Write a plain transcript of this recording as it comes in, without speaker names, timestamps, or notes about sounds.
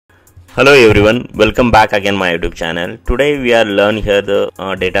Hello everyone, welcome back again my YouTube channel. Today we are learn here the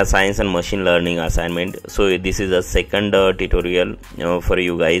data science and machine learning assignment. So this is a second tutorial for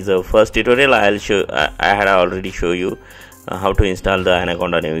you guys. First tutorial I had already show you how to install the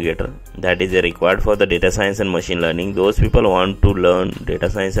Anaconda navigator. That is required for the data science and machine learning. Those people want to learn data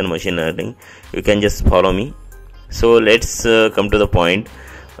science and machine learning, you can just follow me. So let's come to the point.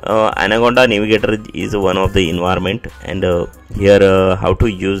 Anaconda navigator is one of the environment, and here how to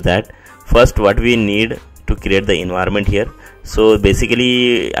use that. First, what we need to create the environment here. So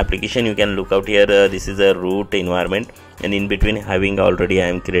basically application you can look out here, this is a root environment, and in between having already I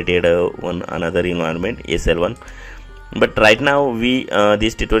am created one another environment SL1. But right now we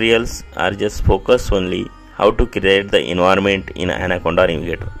these tutorials are just focus only how to create the environment in Anaconda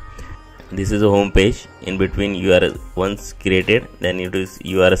navigator. This is a home page. In between you are once created, then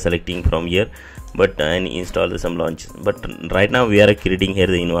you are selecting from here and install some launches. But right now we are creating here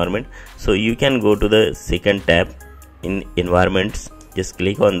the environment, so you can go to the second tab in environments, just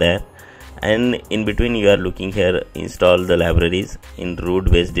click on there, and in between you are looking here install the libraries in root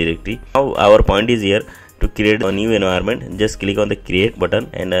based directory. Now our point is here to create a new environment. Just click on the create button,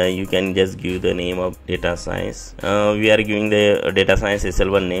 and you can just give the name of data science. We are giving the data science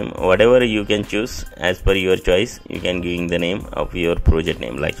SL1 name, whatever you can choose as per your choice. You can giving the name of your project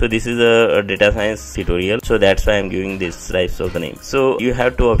name. Like, so this is a data science tutorial, so that's why I'm giving this types of the name. So you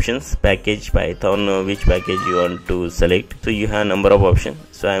have two options: package Python, which package you want to select. So you have number of options,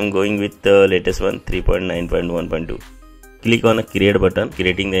 so I'm going with the latest one, 3.9.1.2. Click on a create button,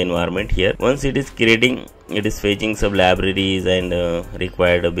 creating the environment here. Once it is creating, it is fetching some libraries and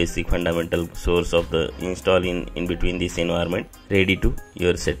required a basic fundamental source of the install in between this environment, ready to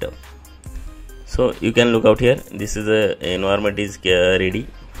your setup. So you can look out here, this is the environment is ready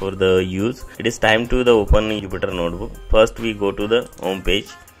for the use. It is time to the open Jupyter notebook. First we go to the home page.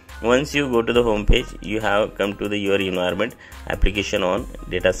 Once you go to the home page, you have come to the your environment, application on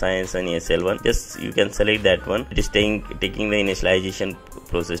data science and SL1. Just you can select that one. It is taking the initialization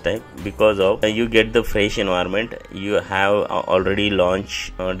process time, because of you get the fresh environment. You have already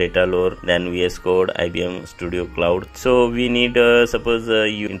launched data lore, then VS Code, IBM Studio Cloud. So we need suppose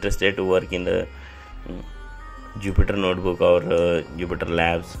you interested to work in the Jupyter notebook or Jupyter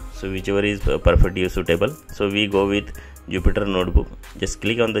labs, so whichever is perfectly suitable. So we go with Jupyter notebook. Just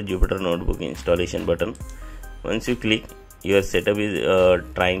click on the Jupyter notebook installation button. Once you click, your setup is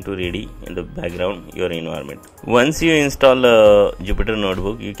trying to ready in the background your environment. Once you install Jupyter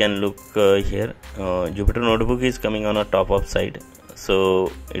notebook, you can look here. Jupyter notebook is coming on a top of side,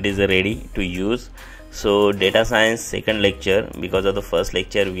 so it is ready to use. So data science second lecture, because of the first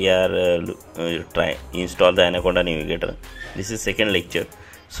lecture we are try install the Anaconda navigator. This is second lecture,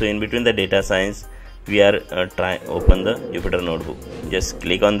 so in between the data science we are try open the Jupyter notebook. Just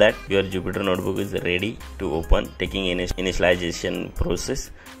click on that, your Jupyter notebook is ready to open, taking initialization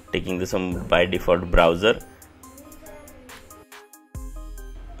process, taking the some by default browser.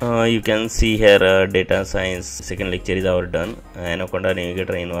 You can see here data science second lecture is our done. Anaconda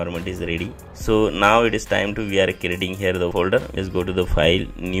navigator environment is ready. So now it is time to we are creating here the folder. Just go to the file,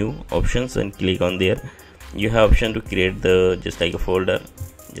 new options, and click on there. You have option to create the just like a folder.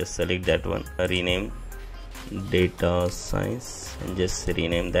 Just select that one, rename data science, and just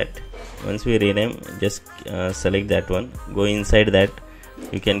rename that. Once we rename, just select that one, go inside that.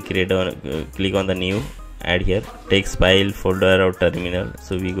 You can create a click on the new, add here text file, folder, or terminal.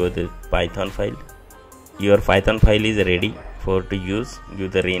 So we go to Python file. Your Python file is ready for to use.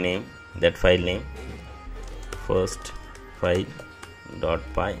 Give the rename that file name, first file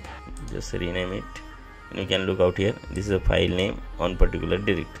 .py. Just rename it. You can look out here, this is a file name on particular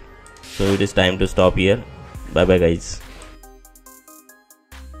directory. So it is time to stop here. Bye bye guys.